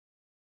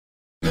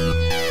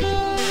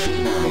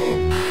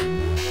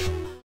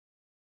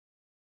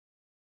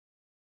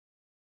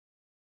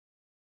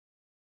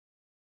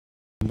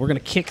we're going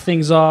to kick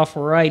things off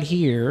right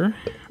here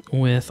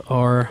with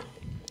our,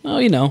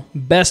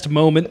 best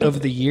moment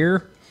of the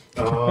year.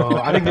 Oh,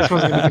 I think this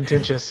one's going to be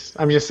contentious.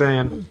 I'm just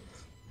saying.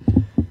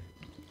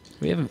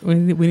 We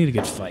need a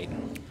good fight.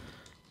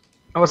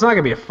 Oh, it's not going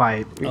to be a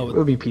fight.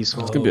 It'll be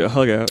peaceful. It's going to be a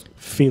hug out.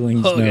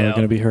 Feelings are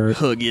going to be hurt.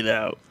 Hug it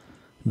out.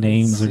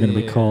 Names are going to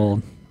be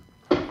called.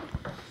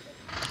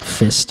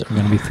 Fists are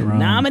going to be thrown.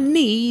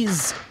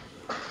 Nominees.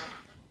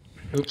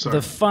 Oops, sorry.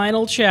 The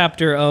final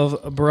chapter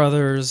of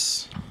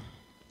Brothers,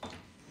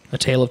 A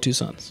Tale of Two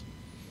Sons.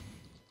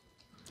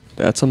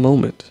 That's a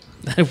moment.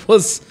 That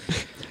was...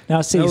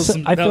 Now, see,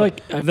 I feel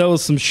like that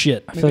was some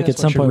shit. I feel like at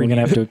some point we're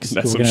gonna have to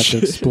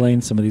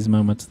explain some of these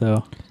moments,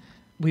 though.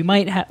 We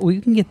might have.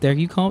 We can get there.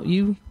 You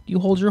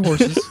hold your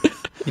horses.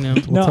 No,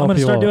 I'm gonna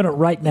start doing it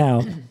right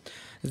now.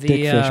 The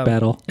Dickfish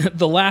battle.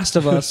 The Last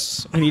of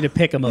Us. We need to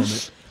pick a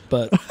moment,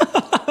 but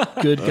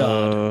good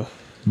God,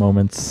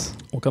 moments.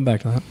 We'll come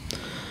back to that.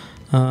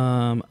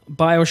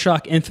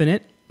 BioShock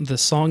Infinite, The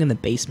Song in the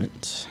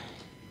Basement.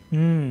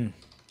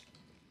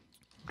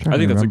 I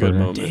think that's a good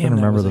moment. I don't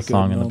remember the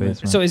song in the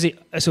basement. So is he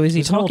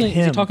talking?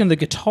 Is he talking the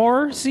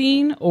guitar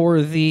scene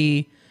or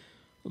the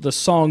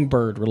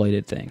songbird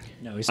related thing?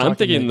 No, he's I'm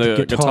thinking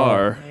the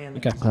guitar.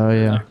 Okay. Oh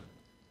yeah.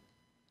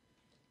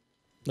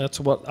 That's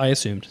what I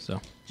assumed.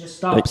 So just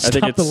stop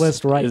the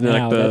list right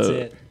now. That's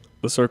it.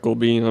 The circle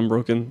being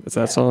unbroken. It's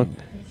that song.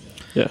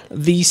 Yeah.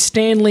 The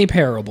Stanley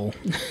Parable.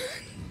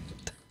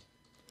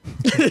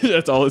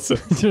 That's all it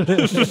says.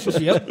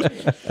 Yep.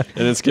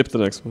 And then skip the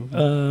next one.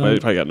 I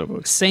probably got no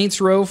books. Saints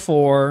Row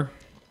 4,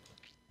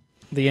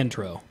 the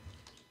intro.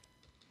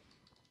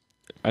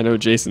 I know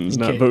Jason's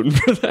not voting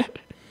for that.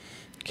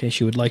 In case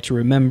you would like to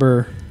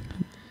remember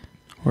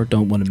or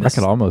don't want to miss.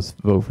 I could almost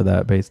vote for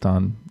that based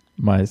on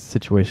my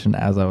situation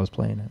as I was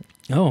playing it.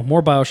 Oh,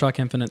 more BioShock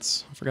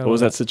Infinites. I forgot. What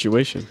was that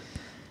situation?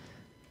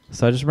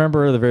 So I just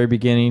remember at the very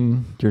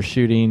beginning, you're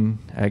shooting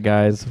at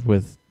guys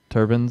with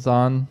turbans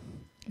on.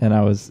 And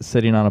I was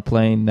sitting on a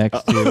plane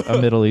next to a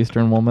Middle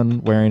Eastern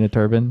woman wearing a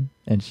turban,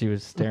 and she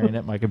was staring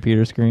at my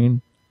computer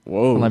screen.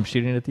 Whoa! While I'm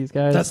shooting at these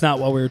guys. That's not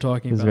what we were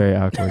talking about. It was very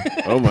awkward.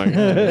 Oh my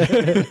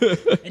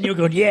God! And you're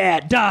going, yeah,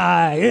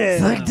 die, yeah,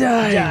 it's like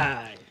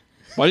die.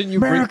 Why didn't you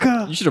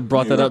America? You should have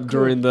brought that up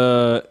during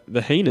the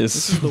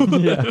heinous.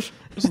 This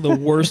is the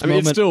worst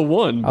moment. It still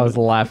won. I was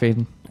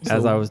laughing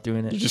as I was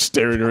doing it. You're just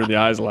staring her in the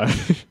eyes,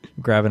 laughing,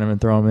 grabbing him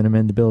and throwing him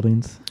into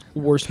buildings.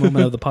 Worst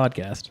moment of the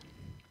podcast.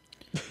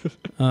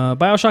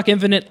 BioShock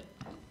Infinite,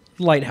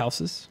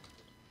 Lighthouses.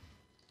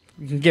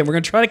 Again, we're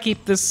going to try to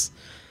keep this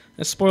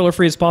as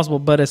spoiler-free as possible,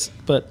 but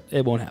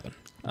it won't happen.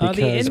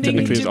 The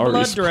ending to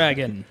Blood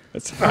Dragon.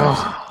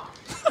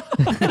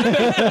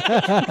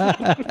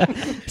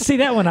 See,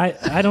 that one,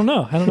 I don't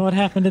know. I don't know what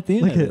happened at the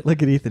end.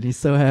 Look at Ethan. He's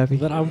so happy.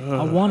 But I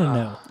want to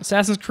know.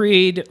 Assassin's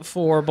Creed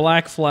for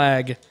Black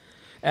Flag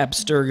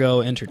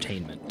Abstergo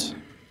Entertainment.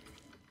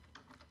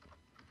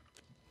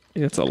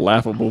 It's a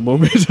laughable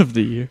moment of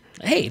the year.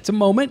 Hey, it's a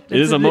moment.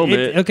 It is a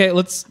moment. Okay,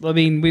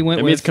 we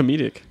went with... it's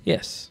comedic.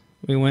 Yes.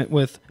 We went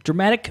with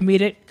dramatic,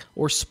 comedic,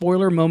 or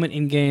spoiler moment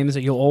in games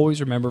that you'll always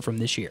remember from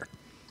this year.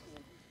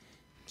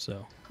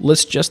 So,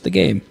 list just the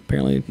game.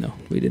 Apparently, no,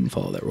 we didn't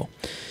follow that rule.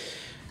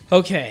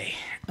 Okay.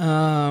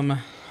 I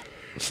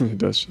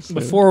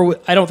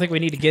don't think we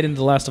need to get into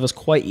The Last of Us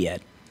quite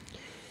yet,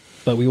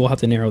 but we will have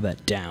to narrow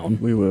that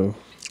down. We will.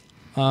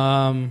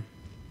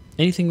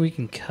 Anything we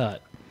can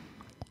cut?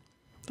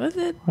 That's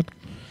it.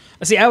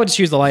 See, I would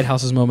choose the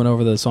Lighthouses moment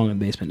over the Song in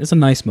the Basement. It's a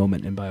nice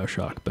moment in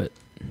BioShock, but...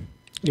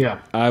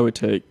 Yeah. I would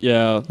take...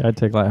 Yeah. I'd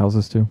take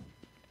Lighthouses, too.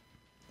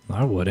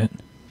 I wouldn't.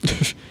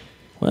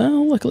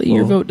 Well, luckily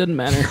your vote doesn't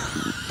matter.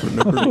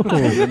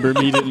 Remember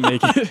me didn't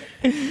make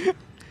it.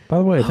 By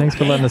the way, thanks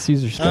for letting us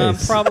use your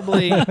space.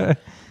 Probably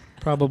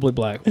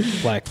Black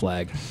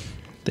Flag.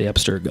 The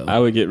Abstergo. I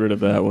would get rid of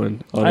that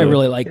one. I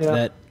really like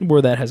that,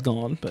 where that has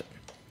gone, but...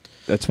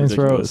 That's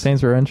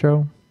Saints Row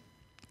intro?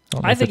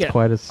 I think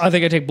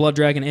I take Blood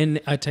Dragon and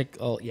I take it's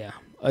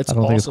I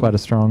don't think it's quite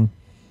as strong.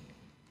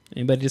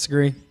 Anybody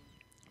disagree?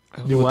 I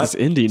don't know what this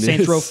ending is.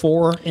 Saints Row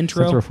 4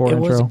 intro. Saints Row 4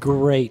 intro. Was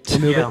great.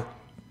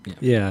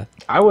 Yeah.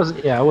 I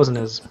wasn't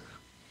as...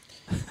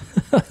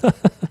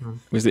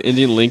 Was the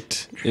ending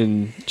linked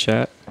in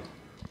chat?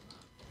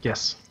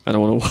 Yes. I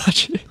don't want to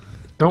watch it.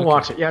 Don't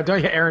watch it. Yeah,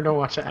 Aaron, don't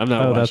watch it. I'm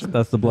not watching.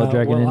 That's the Blood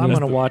Dragon ending. I'm going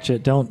to watch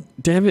it. Don't.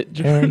 Damn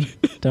it, Aaron.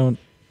 Don't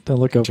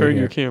look over Turn here.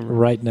 your camera.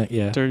 Right now,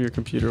 yeah. Turn your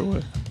computer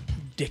away.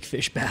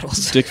 Dickfish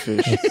battles.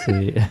 Dickfish. Let's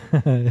see.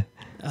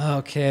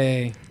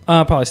 Okay.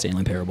 Probably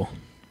Stanley Parable.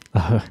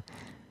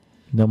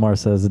 Nomar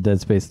says the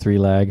Dead Space 3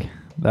 lag.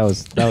 That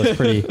was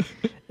pretty...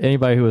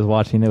 Anybody who was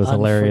watching it was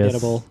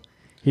hilarious.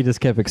 He just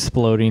kept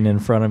exploding in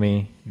front of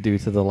me due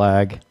to the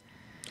lag.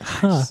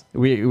 Huh.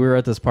 We were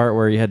at this part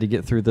where you had to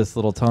get through this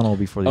little tunnel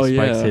before these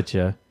spikes hit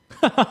you.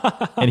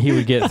 And he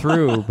would get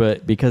through,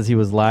 but because he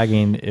was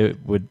lagging,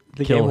 it would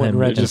kill him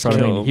right in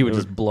front of me. He would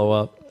just blow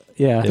up.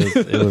 Yeah.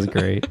 It was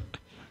great.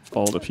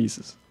 Fall to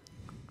pieces.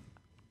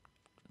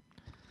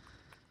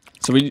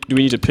 So do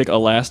we need to pick a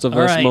Last of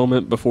Us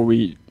moment before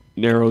we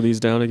narrow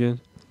these down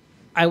again?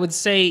 I would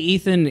say,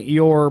 Ethan,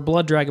 your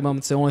Blood Dragon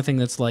moment's the only thing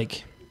that's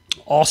like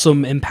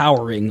awesome,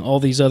 empowering. All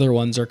these other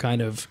ones are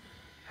kind of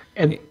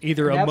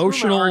either that's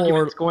emotional where my or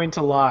argument's going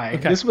to lie.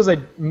 Okay. This was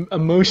a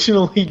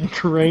emotionally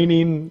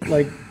draining,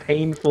 like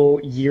painful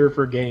year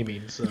for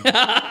gaming. So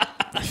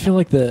I feel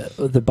like the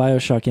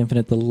BioShock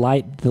Infinite, the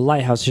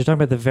lighthouse. You're talking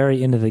about the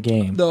very end of the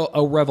game.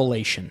 a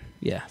revelation.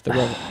 Yeah,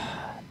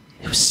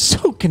 It was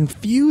so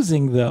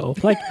confusing, though.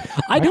 Like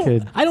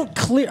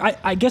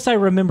I guess I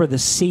remember the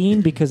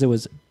scene because it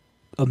was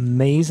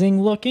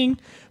amazing looking,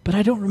 but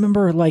I don't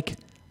remember like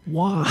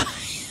why.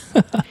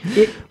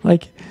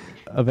 Like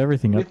Of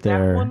everything up with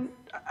there. that one,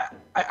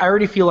 I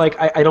already feel like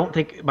I don't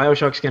think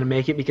BioShock's going to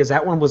make it because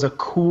that one was a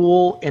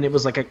cool and it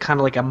was like a kind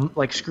of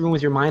like screwing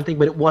with your mind thing,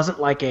 but it wasn't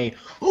like a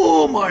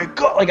oh my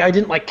god, like I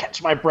didn't like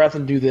catch my breath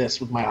and do this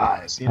with my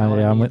eyes. You know what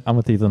I mean? I'm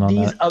with Ethan on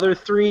These that. other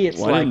three, it's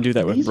Well, I like didn't do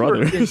that with these were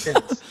Brothers.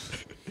 intense.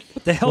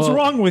 what the hell's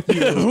wrong with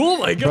you? oh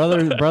my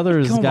god.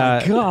 Brothers Oh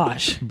got my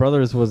gosh!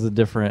 Brothers was a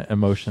different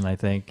emotion, I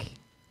think.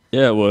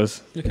 Yeah, it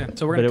was. Okay,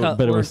 so we're But gonna it- cut.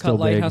 but it We're was gonna cut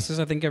still big. lighthouses.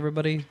 I think is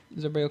everybody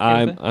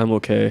okay with it? I'm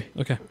okay.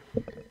 Okay.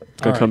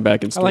 It's gonna come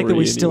back in I story. like that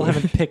we still anyway.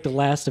 haven't picked The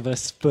Last of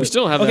Us. But We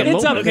still have Okay, that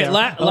it's up. moment. Okay,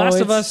 Last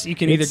of it's- Us. You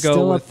can either it's go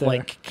still up with there.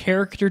 like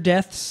character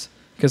deaths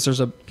because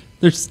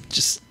there's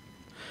just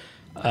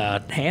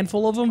a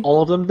handful of them,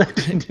 All of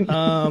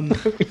them.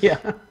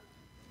 Yeah.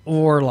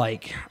 or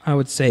like I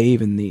would say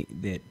even the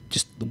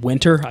just the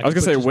winter. I was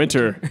gonna say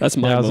winter. That's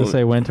my. Yeah, I was gonna moment.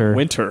 say winter.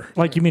 Winter.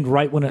 like you mean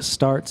right when it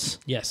starts?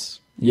 Yes.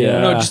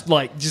 Yeah. No, just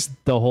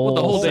The whole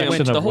the whole section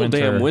damn- of The whole winter.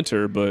 damn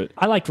winter, but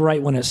I liked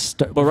right when it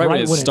started. But right when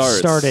it starts.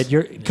 started,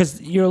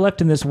 because you're left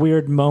in this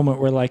weird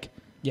moment where like,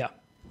 yeah.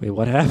 wait,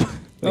 what happened?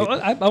 Oh,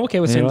 I'm okay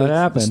with Wait, saying what the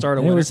happened? start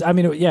of And it winter. was. I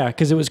mean, yeah,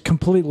 because it was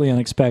completely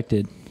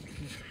unexpected.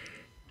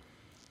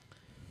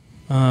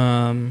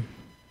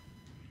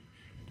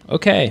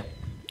 Okay.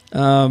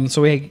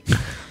 So we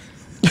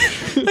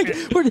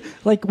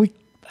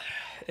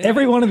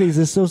Every one of these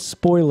is so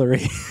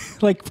spoilery.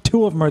 Like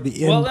two of them are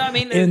the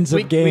ends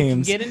we of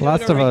games. can get into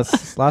Last it of already.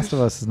 Us. Last of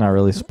Us is not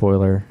really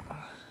spoiler.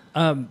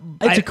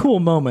 It's a cool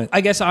moment.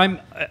 I guess I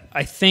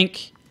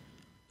think.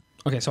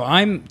 Okay, so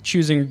I'm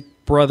choosing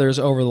Brothers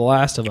over The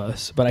Last of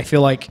Us, but I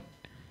feel like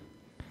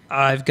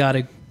I've got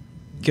to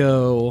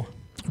go.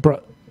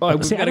 Bro,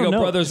 we've see, got I to don't go know.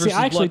 Brothers See, versus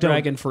I actually Blood don't-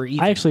 Dragon for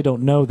Ethan. I actually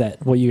don't know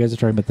that what you guys are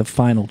talking about the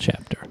final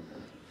chapter.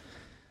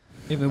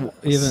 even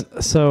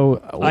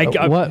So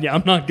what? Yeah,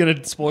 I'm not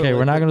gonna spoil. Okay, it,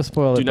 we're not but going to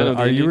spoil Do it. you not But know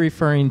the are you ending?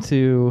 referring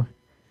to?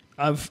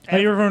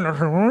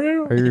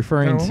 Are you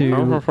referring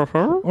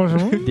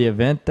to the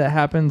event that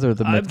happens or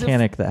the I've def-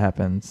 mechanic that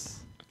happens?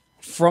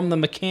 from the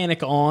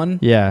mechanic on.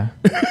 Yeah.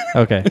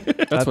 Okay.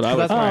 that's what I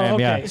would. That's where I am.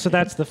 okay. Yeah. So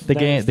that's the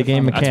game- the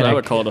game final- That's what I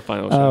would mechanic. call the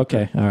final. Oh, chapter.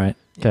 okay, all right.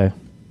 Okay.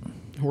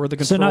 Where the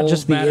controls So not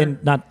just the matter.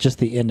 end, not just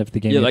the end of the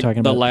game. Yeah, you're like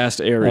talking the about.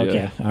 last area.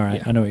 Okay, all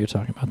right. I know what you're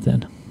talking about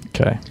then.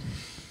 Okay.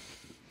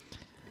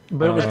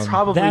 But it was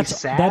probably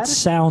sad. That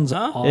sounds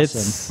Huh? awesome.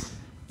 It's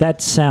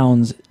That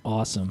sounds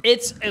awesome.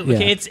 It's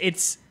okay. Yeah.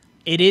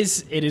 It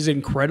is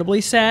incredibly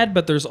sad,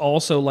 but there's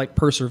also like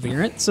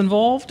perseverance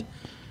involved,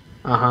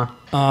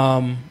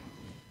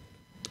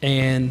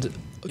 and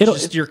It'll-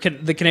 just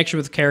the connection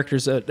with the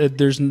characters.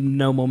 There's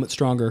no moment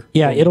stronger.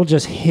 Yeah, it'll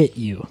just hit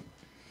you.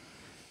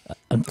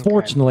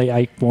 Unfortunately,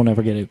 I won't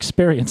ever get to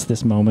experience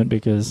this moment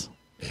because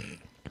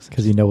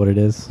you know what it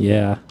is.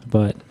 yeah,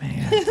 but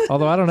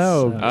Although I don't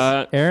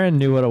know. Aaron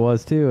knew what it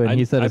was too, and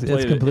he said I it's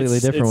played it. completely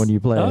It's- different when you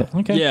play it.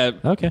 okay. Yeah.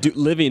 Okay.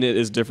 Living it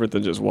is different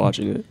than just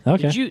watching it.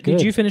 Okay. Did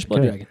good, you finish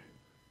Blood good. Dragon?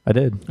 I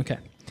did. Okay.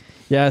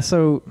 Yeah.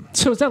 So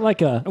So is that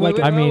like a Wait, like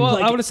wait, a wait, well,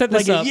 like- I want to set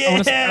this like a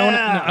up.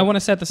 I want to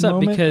set this up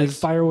moment, like because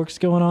fireworks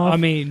going off? I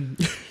mean,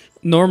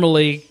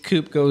 normally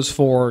Coop goes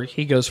for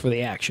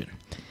the action.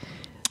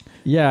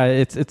 yeah,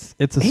 it's a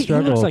He looks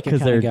struggle like a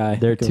because kinda guy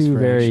they're that goes two for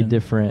very action.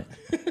 different.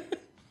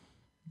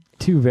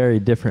 Two very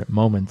different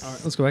moments. All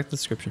right, let's go back to the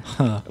description.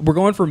 We're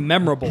going for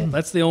memorable.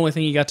 That's the only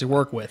thing you got to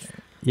work with.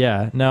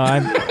 Yeah. No,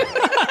 I'm.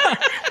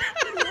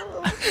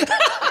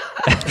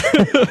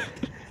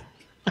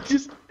 I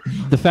just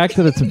The fact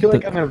that it's. feel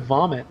like I'm gonna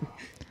vomit.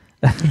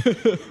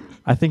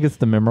 I think it's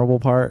the memorable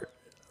part.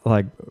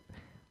 Like,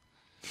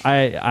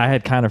 I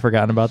had kind of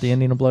forgotten about the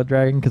ending of Blood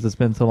Dragon because it's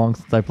been so long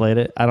since I played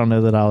it. I don't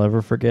know that I'll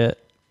ever forget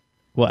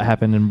what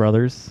happened in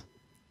Brothers.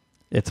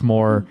 It's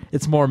more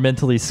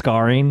mentally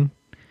scarring,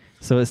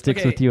 so it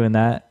sticks Okay. with you in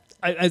that.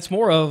 It's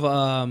more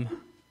of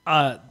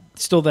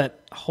still that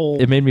whole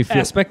It made me feel-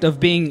 aspect of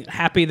being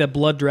happy that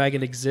Blood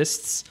Dragon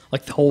exists,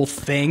 like the whole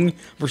thing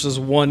versus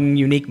one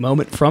unique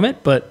moment from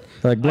it. But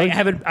Like I Blood-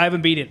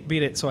 haven't beat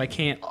it, so I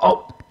can't.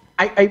 Oh,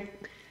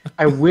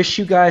 I wish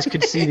you guys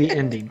could see the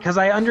ending because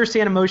I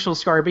understand emotional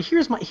scar. But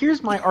here's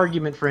my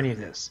argument for any of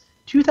this.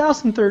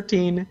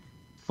 2013,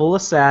 full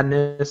of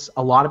sadness.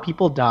 A lot of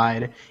people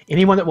died.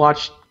 Anyone that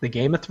watched the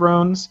Game of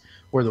Thrones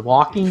or The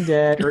Walking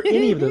Dead or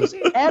any of those,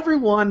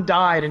 everyone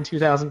died in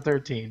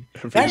 2013.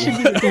 That should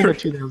be the theme of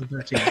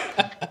 2013.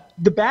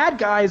 The bad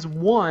guys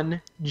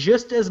won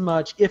just as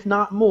much, if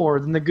not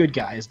more, than the good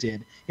guys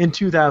did in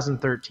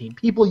 2013.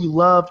 People you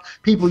loved,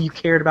 people you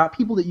cared about,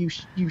 people that you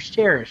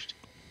cherished.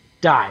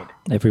 died.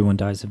 Everyone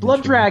dies eventually.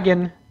 Blood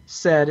Dragon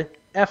said,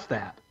 F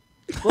that.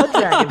 Blood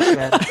Dragon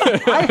said,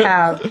 I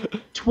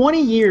have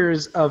 20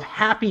 years of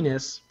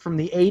happiness from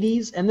the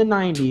 80s and the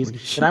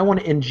 90s that I want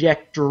to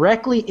inject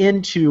directly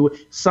into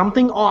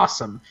something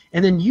awesome.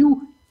 And then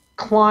you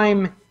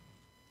climb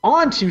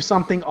onto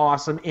something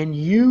awesome and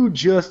you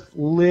just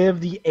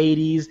live the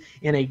 80s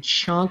in a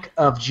chunk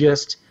of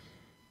just...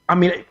 I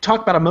mean,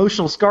 talk about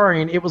emotional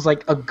scarring. It was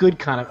like a good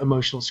kind of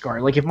emotional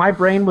scarring. Like if my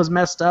brain was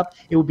messed up,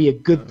 it would be a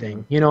good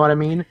thing. You know what I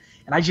mean?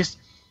 And I just,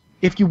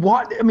 if you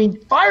want, I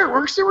mean,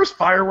 fireworks. There was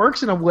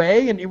fireworks in a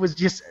way, and it was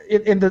just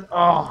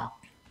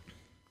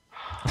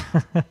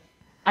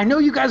I know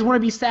you guys want to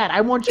be sad.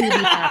 I want you to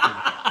be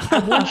happy. I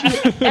want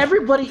you.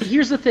 Everybody.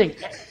 Here's the thing.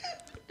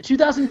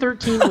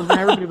 2013 was when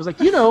everybody was like,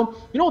 you know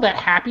that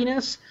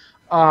happiness.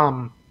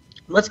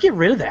 Let's get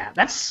rid of that.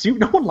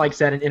 No one likes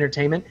that in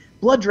entertainment.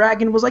 Blood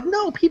Dragon was like,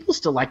 no, people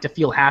still like to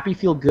feel happy,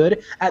 feel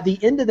good. At the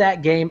end of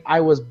that game, I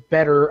was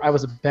better. I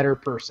was a better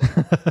person.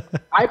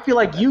 I feel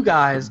like you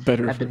guys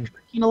have been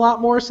drinking a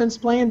lot more since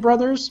playing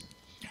Brothers.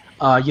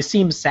 You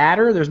seem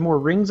sadder. There's more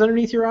rings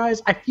underneath your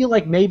eyes. I feel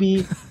like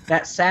maybe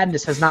that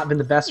sadness has not been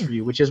the best for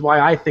you, which is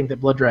why I think that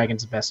Blood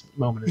Dragon's the best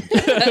moment of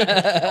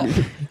the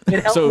game.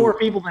 It helped more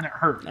people than it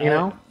hurt, you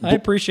know? I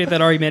appreciate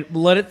that argument.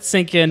 Let it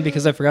sink in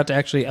because I forgot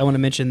to I want to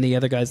mention the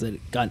other guys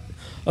that got,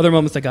 other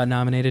moments that got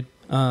nominated.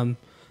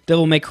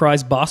 Devil May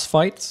Cry's boss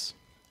fights.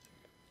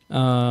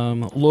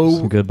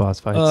 Some good boss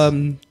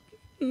fights.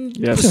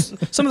 Yes.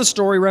 Some of the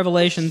story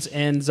revelations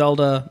and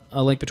Zelda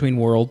A Link Between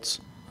Worlds.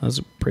 That was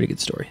a pretty good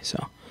story,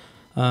 so...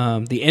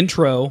 the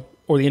intro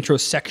or the intro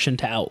section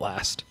to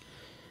Outlast,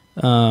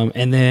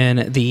 and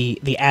then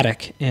the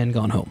attic and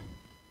Gone Home.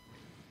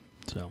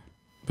 So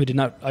we did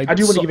not. I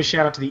do want to give a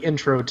shout out to the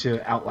intro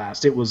to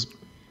Outlast. It was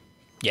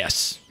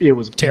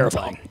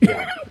terrifying.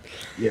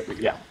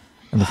 Yeah.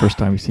 And the first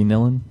time you see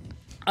Nilin.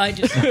 I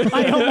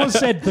almost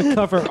said the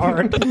cover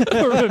art.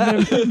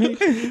 Remember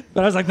me,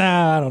 but I was like,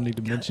 nah, I don't need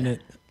to mention it.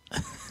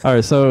 All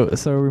right, so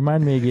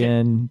remind me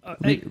again.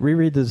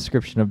 Reread the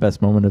description of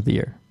best moment of the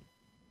year.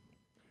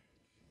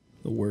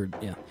 The word,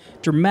 yeah.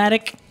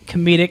 Dramatic,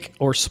 comedic,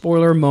 or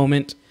spoiler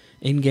moment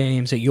in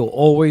games that you'll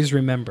always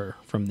remember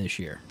from this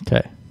year.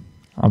 Okay.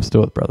 I'm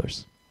still with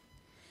Brothers.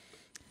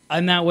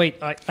 I'm that way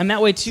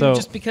too,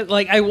 just because,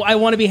 like, I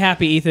want to be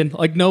happy, Ethan.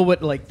 Like,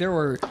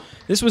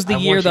 this was the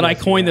year that I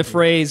coined the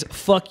phrase,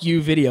 fuck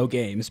you video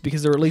games,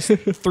 because there were at least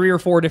 3 or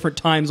 4 different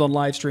times on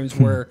live streams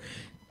where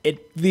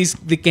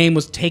the game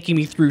was taking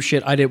me through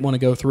shit I didn't want to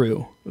go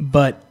through.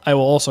 But I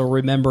will also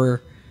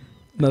remember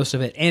most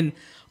of it. And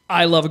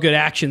I love a good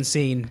action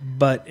scene,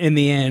 but in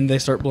the end, they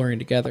start blurring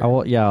together.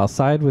 I'll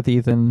side with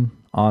Ethan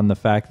on the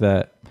fact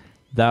that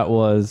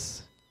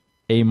was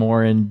a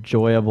more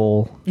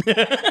enjoyable...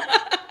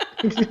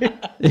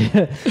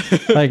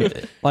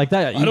 like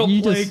that. I don't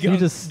you play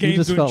just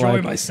games to felt enjoy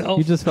like myself.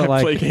 You just felt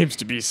like play games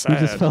to be sad.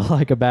 You just felt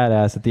like a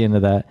badass at the end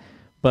of that.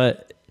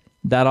 But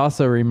that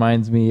also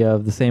reminds me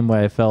of the same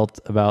way I felt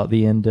about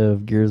the end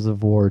of Gears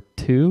of War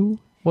 2.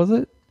 Was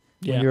it?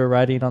 Yeah. When you were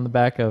riding on the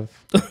back of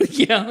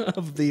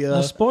of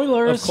the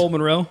spoilers of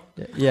Coleman Row.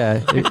 Yeah.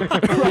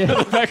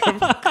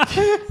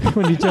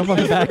 When you jump on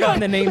the back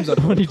the names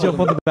of when you jump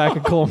on the back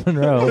of Coleman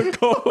Row.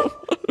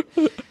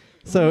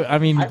 So I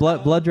mean,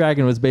 Blood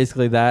Dragon was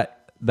basically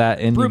that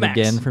ending Brumax.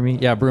 again for me.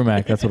 Yeah,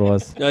 Brumac, that's what it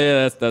was. Oh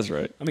yeah, that's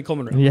right. I mean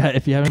Coleman Row. Yeah,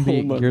 if you haven't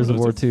beat Gears of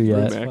War 2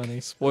 yet,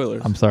 Funny.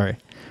 Spoilers. I'm sorry,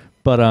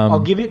 but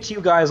I'll give it to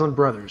you guys on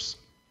Brothers.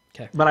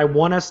 Okay. But I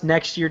want us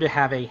next year to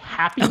have a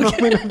happy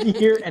moment of the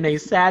year and a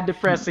sad,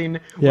 depressing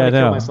Yeah, when I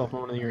no. kill myself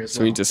moment of the year as So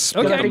well. we just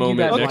split Okay. the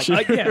moment Okay. next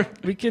year.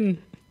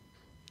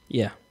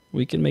 Yeah,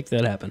 we can make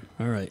that happen.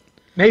 All right.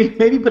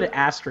 Maybe put an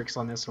asterisk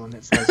on this one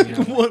that says,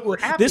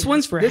 happy. This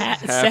one's for sad.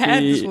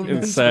 Happy This and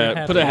one's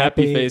sad. for Put a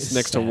happy Happy, face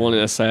next to sad. one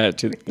and a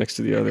sad next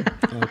to the other.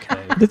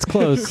 Okay. it's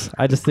close.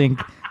 I just think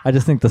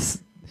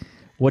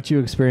what you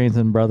experience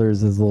in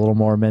Brothers is a little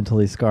more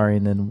mentally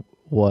scarring than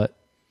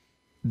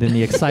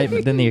the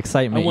excitement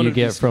wanted you to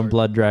get from start.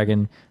 Blood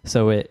Dragon.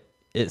 So it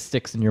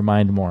sticks in your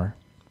mind more,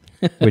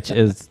 which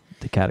is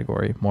the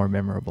category more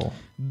memorable.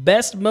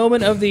 Best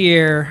moment of the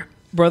year: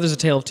 Brothers: A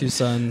Tale of Two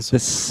Sons. The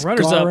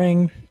Runners up: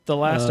 scarring The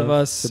Last of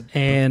Us the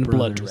and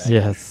Blood Brothers.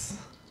 Dragon. Yes.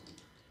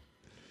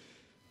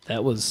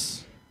 That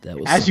was.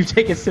 As you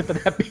take a sip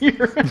of that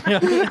beer.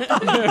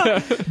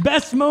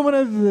 best moment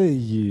of the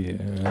year.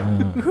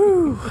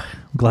 I'm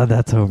glad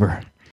that's over.